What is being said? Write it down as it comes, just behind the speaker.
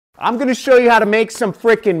I'm going to show you how to make some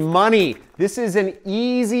freaking money. This is an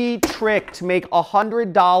easy trick to make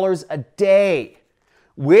 $100 a day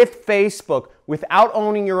with Facebook without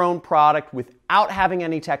owning your own product, without having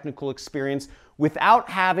any technical experience, without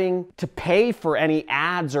having to pay for any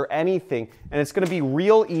ads or anything. And it's going to be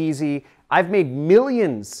real easy. I've made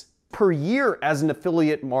millions per year as an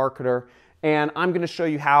affiliate marketer, and I'm going to show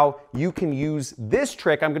you how you can use this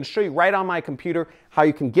trick. I'm going to show you right on my computer how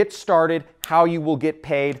you can get started, how you will get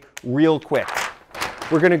paid real quick.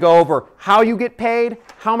 We're going to go over how you get paid,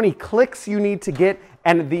 how many clicks you need to get,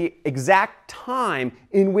 and the exact time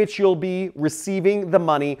in which you'll be receiving the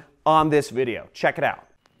money on this video. Check it out.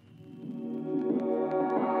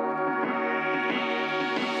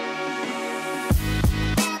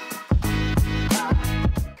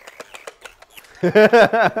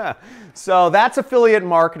 So that's affiliate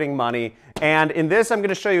marketing money, and in this I'm going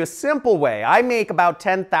to show you a simple way. I make about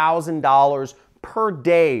 $10,000 per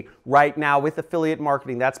day right now with affiliate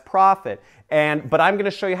marketing. That's profit. But I'm going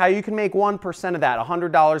to show you how you can make 1% of that,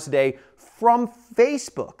 $100 a day from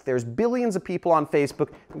Facebook. There's billions of people on Facebook.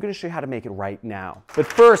 I'm going to show you how to make it right now. But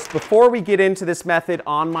first, before we get into this method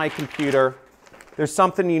on my computer, there's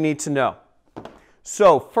something you need to know.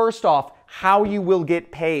 So first off, how you will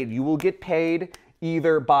get paid. You will get paid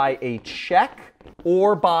either by a check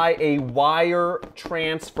or by a wire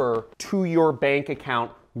transfer to your bank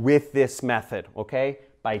account with this method, okay?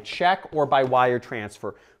 By check or by wire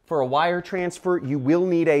transfer. For a wire transfer, you will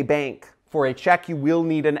need a bank. For a check, you will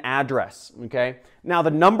need an address, okay? Now,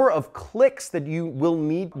 the number of clicks that you will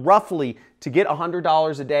need roughly to get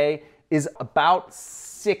 $100 a day is about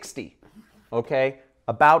 60, okay?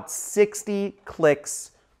 About 60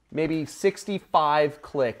 clicks, maybe 65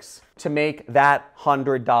 clicks to make that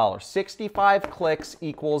 $100. 65 clicks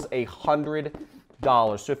equals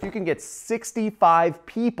 $100. So if you can get 65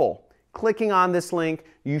 people clicking on this link,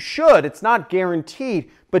 you should, it's not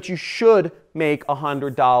guaranteed, but you should make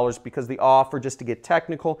 $100 because the offer, just to get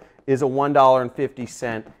technical, is a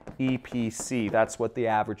 $1.50 EPC. That's what the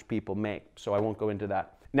average people make, so I won't go into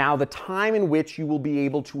that. Now, the time in which you will be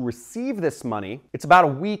able to receive this money, it's about a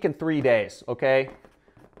week and 3 days, okay?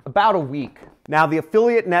 About a week. Now, the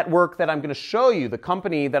affiliate network that I'm going to show you, the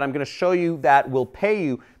company that I'm going to show you that will pay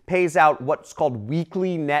you, pays out what's called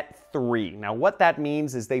weekly net 3. Now, what that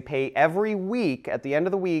means is they pay every week at the end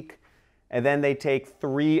of the week, and then they take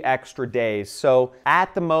 3 extra days. So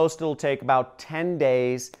at the most, it'll take about 10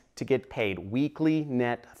 days to get paid. Weekly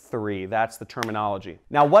net 3. That's the terminology.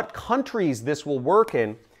 Now, what countries this will work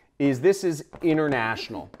in is this is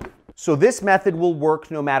international. So this method will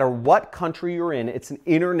work no matter what country you're in. It's an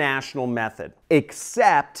international method,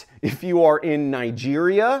 except if you are in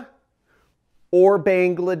Nigeria or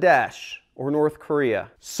Bangladesh or North Korea.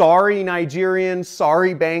 Sorry Nigerians,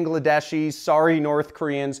 sorry Bangladeshis, sorry North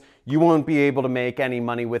Koreans, you won't be able to make any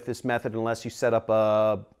money with this method unless you set up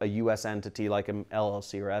a US entity like an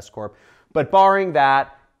LLC or S Corp. But barring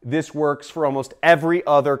that, this works for almost every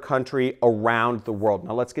other country around the world.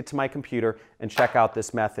 Now let's get to my computer and check out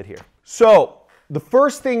this method here. So the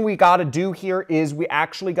first thing we got to do here is we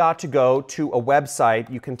actually got to go to a website.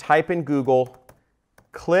 You can type in Google,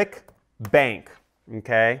 ClickBank,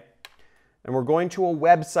 okay? And we're going to a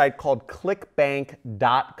website called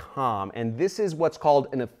clickbank.com. And this is what's called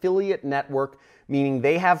an affiliate network, meaning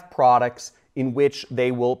they have products in which they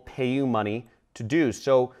will pay you money to do.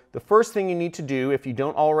 So the first thing you need to do if you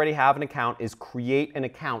don't already have an account is create an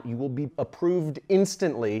account. You will be approved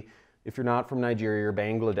instantly if you're not from Nigeria or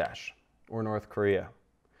Bangladesh or North Korea.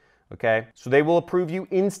 Okay? So they will approve you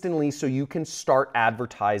instantly so you can start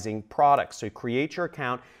advertising products. So you create your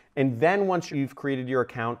account, and then once you've created your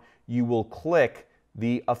account, you will click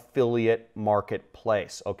the affiliate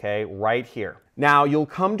marketplace, okay? Right here. Now you'll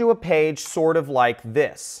come to a page sort of like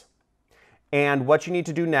this. And what you need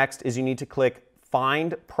to do next is you need to click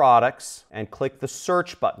Find Products and click the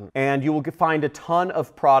search button. And you will find a ton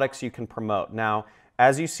of products you can promote. Now,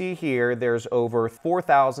 as you see here, there's over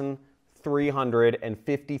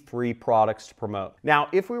 4,353 products to promote. Now,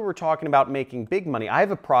 if we were talking about making big money, I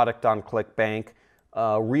have a product on ClickBank,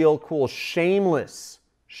 real cool, shameless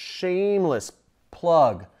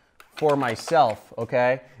plug for myself,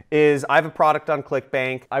 okay, is I have a product on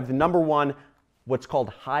ClickBank. I have the #1 what's called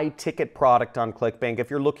high ticket product on ClickBank. If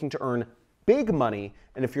you're looking to earn big money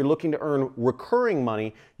and if you're looking to earn recurring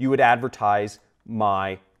money, you would advertise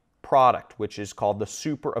my product, which is called the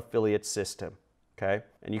Super Affiliate System, okay?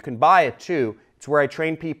 And you can buy it too. It's where I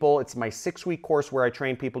train people. It's my 6-week course where I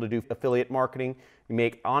train people to do affiliate marketing. You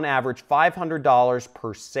make on average $500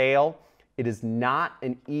 per sale. It is not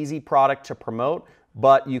an easy product to promote,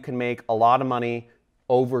 but you can make a lot of money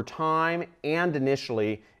over time and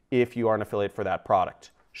initially if you are an affiliate for that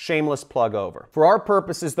product. Shameless plug over. For our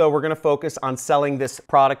purposes though, we're gonna focus on selling this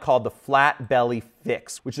product called the Flat Belly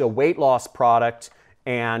Fix, which is a weight loss product,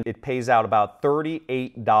 and it pays out about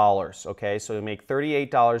 $38, okay? So you make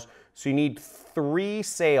 $38, so you need 3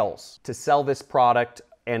 sales to sell this product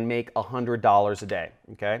and make $100 a day,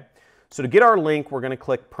 okay? So to get our link, we're gonna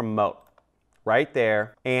click promote right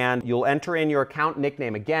there, and you'll enter in your account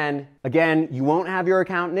nickname. Again, you won't have your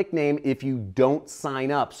account nickname if you don't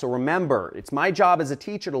sign up. So remember, it's my job as a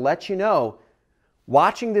teacher to let you know,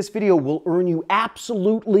 watching this video will earn you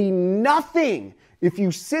absolutely nothing if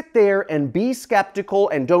you sit there and be skeptical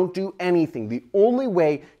and don't do anything. The only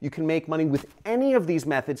way you can make money with any of these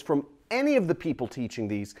methods from any of the people teaching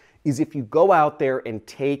these is if you go out there and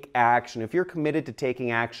take action. If you're committed to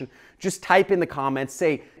taking action, just type in the comments,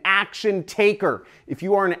 say action taker. If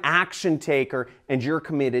you are an action taker and you're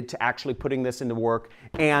committed to actually putting this into work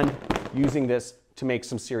and using this to make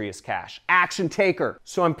some serious cash. Action taker.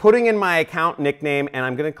 So I'm putting in my account nickname and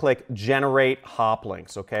I'm gonna click generate hop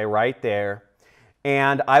links, okay, right there.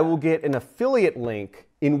 And I will get an affiliate link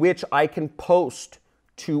in which I can post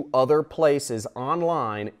to other places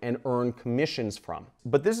online and earn commissions from.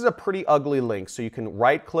 But this is a pretty ugly link, so you can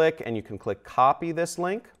right click and you can click copy this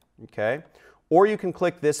link, okay? Or you can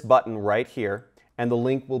click this button right here and the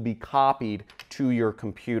link will be copied to your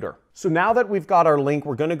computer. So now that we've got our link,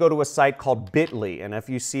 we're gonna go to a site called Bitly, and if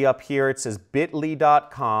you see up here it says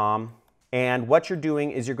bitly.com, and what you're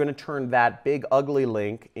doing is you're gonna turn that big ugly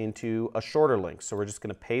link into a shorter link. So we're just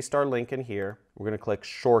gonna paste our link in here, we're gonna click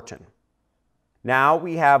shorten. Now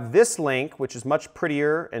we have this link, which is much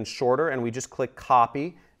prettier and shorter, and we just click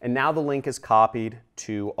copy, and now the link is copied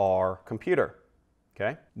to our computer,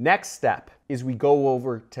 okay? Next step is we go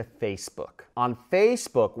over to Facebook. On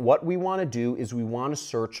Facebook, what we wanna do is we wanna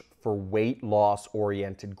search for weight loss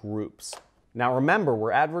oriented groups. Now remember,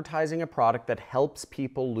 we're advertising a product that helps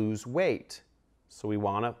people lose weight. So we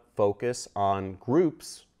wanna focus on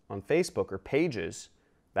groups on Facebook or pages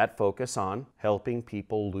that focus on helping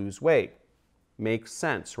people lose weight. Makes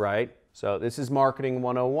sense, right? So this is marketing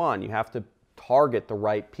 101. You have to target the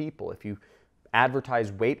right people. If you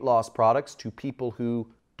advertise weight loss products to people who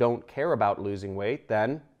don't care about losing weight,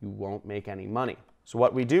 then you won't make any money. So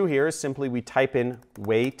what we do here is simply we type in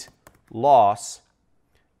weight loss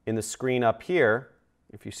in the screen up here.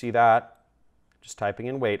 If you see that, just typing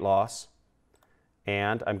in weight loss,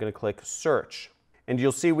 and I'm going to click search. And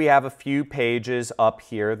you'll see we have a few pages up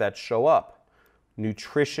here that show up.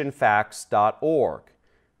 nutritionfacts.org,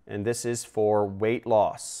 and this is for weight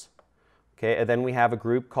loss. Okay, and then we have a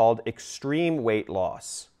group called Extreme Weight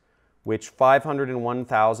Loss, which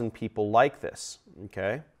 501,000 people like this.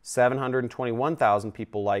 Okay, 721,000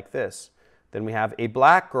 people like this. Then we have A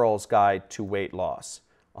Black Girl's Guide to Weight Loss,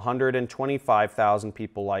 125,000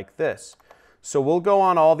 people like this. So we'll go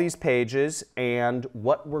on all these pages, and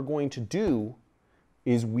what we're going to do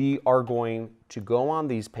is we are going to go on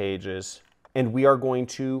these pages and we are going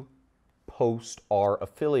to post our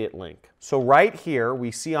affiliate link. So right here,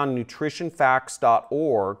 we see on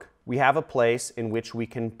nutritionfacts.org, we have a place in which we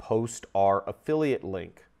can post our affiliate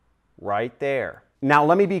link right there. Now,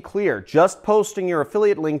 let me be clear. Just posting your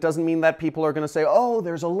affiliate link doesn't mean that people are going to say, oh,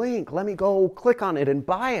 there's a link. Let me go click on it and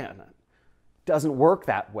buy it. It doesn't work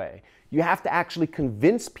that way. You have to actually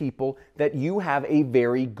convince people that you have a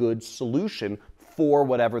very good solution for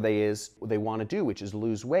whatever they want to do, which is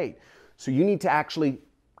lose weight. So you need to actually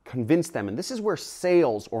convince them. And this is where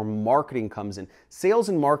sales or marketing comes in. Sales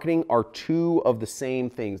and marketing are two of the same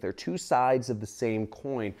things. They're two sides of the same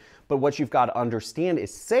coin. But what you've got to understand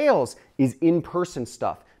is sales is in-person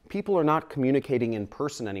stuff. People are not communicating in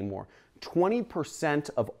person anymore.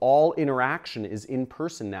 20% of all interaction is in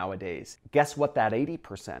person nowadays. Guess what that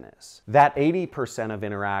 80% is? That 80% of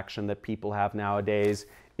interaction that people have nowadays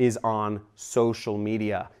is on social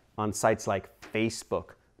media, on sites like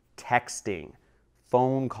Facebook, texting,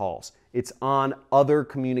 phone calls. It's on other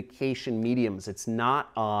communication mediums. It's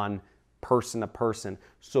not on person to person.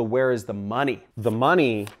 So where is the money? The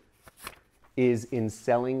money is in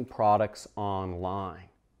selling products online.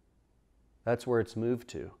 That's where it's moved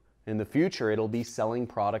to. In the future, it'll be selling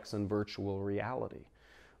products in virtual reality,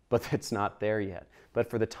 but it's not there yet. But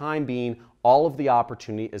for the time being, all of the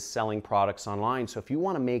opportunity is selling products online. So if you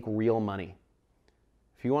want to make real money,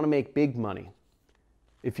 if you want to make big money,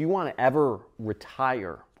 if you want to ever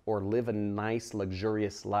retire or live a nice,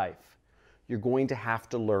 luxurious life, you're going to have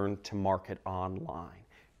to learn to market online.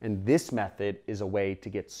 And this method is a way to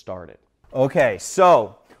get started. Okay,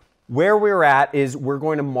 so where we're at is we're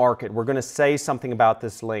going to market. We're going to say something about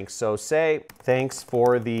this link. So say, thanks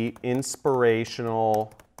for the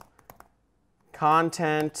inspirational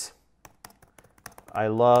content. I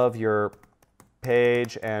love your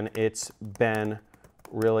page and it's been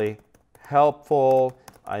really helpful.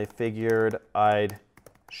 I figured I'd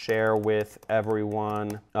share with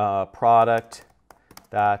everyone a product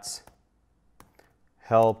that's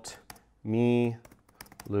helped me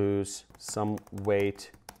lose some weight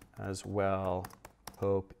as well.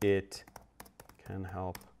 Hope it can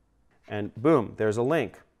help. And boom, there's a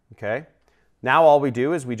link, okay? Now all we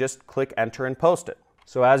do is we just click enter and post it.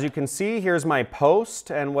 So as you can see, here's my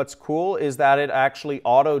post, and what's cool is that it actually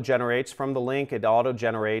auto-generates from the link. It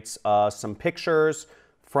auto-generates some pictures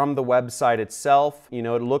from the website itself. You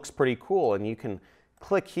know, it looks pretty cool, and you can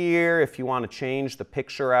click here if you want to change the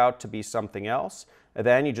picture out to be something else, and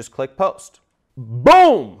then you just click post.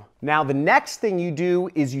 Boom! Now the next thing you do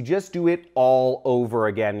is you just do it all over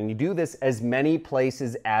again, and you do this as many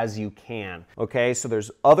places as you can. Okay, so there's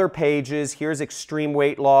other pages. Here's extreme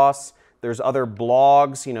weight loss. There's other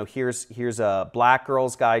blogs, you know, here's a Black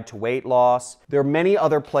Girl's Guide to Weight Loss. There are many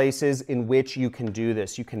other places in which you can do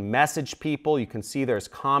this. You can message people. You can see there's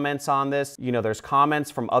comments on this. You know, there's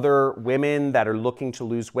comments from other women that are looking to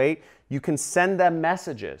lose weight. You can send them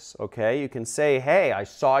messages, okay? You can say, hey, I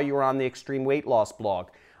saw you were on the Extreme Weight Loss blog.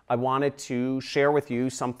 I wanted to share with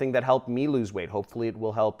you something that helped me lose weight. Hopefully it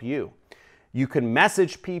will help you. You can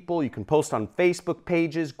message people, you can post on Facebook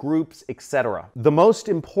pages, groups, etc. The most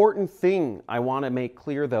important thing I want to make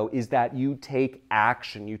clear though is that you take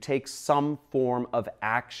action. You take some form of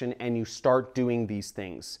action and you start doing these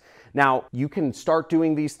things. Now, you can start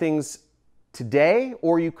doing these things today,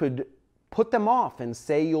 or you could put them off and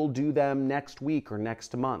say you'll do them next week or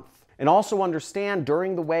next month. And also understand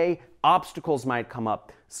during the way, obstacles might come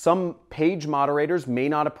up. Some page moderators may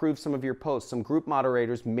not approve some of your posts. Some group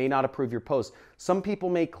moderators may not approve your posts. Some people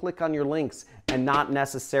may click on your links and not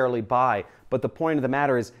necessarily buy. But the point of the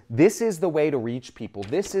matter is, this is the way to reach people.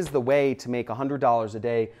 This is the way to make $100 a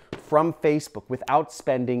day from Facebook without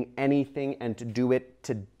spending anything, and to do it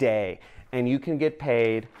today. And you can get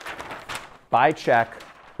paid by check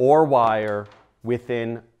or wire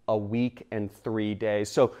within a week and 3 days.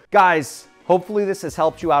 So guys, hopefully this has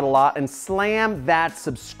helped you out a lot, and slam that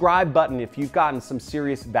subscribe button if you've gotten some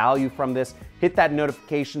serious value from this. Hit that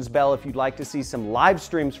notifications bell if you'd like to see some live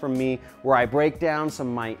streams from me where I break down some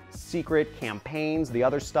of my secret campaigns, the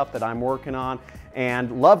other stuff that I'm working on,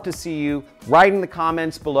 and love to see you. Write in the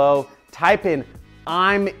comments below, type in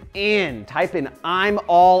I'm in, type in I'm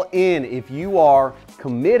all in if you are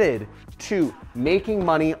committed to making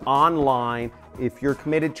money online, if you're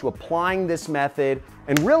committed to applying this method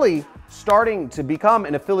and really starting to become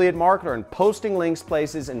an affiliate marketer and posting links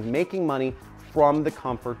places and making money from the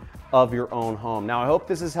comfort of your own home. Now, I hope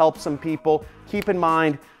this has helped some people. Keep in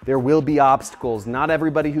mind, there will be obstacles. Not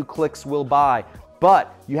everybody who clicks will buy,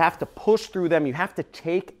 but you have to push through them. You have to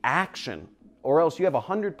take action, or else you have a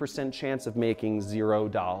 100% chance of making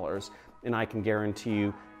 $0. And I can guarantee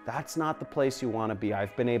you, that's not the place you want to be.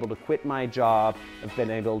 I've been able to quit my job. I've been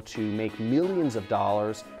able to make millions of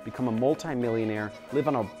dollars, become a multimillionaire, live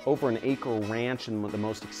on over an acre ranch in the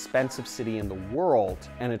most expensive city in the world.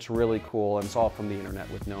 And it's really cool. And it's all from the internet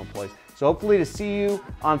with no employees. So hopefully to see you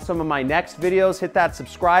on some of my next videos, hit that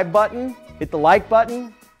subscribe button, hit the like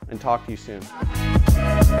button, and talk to you soon.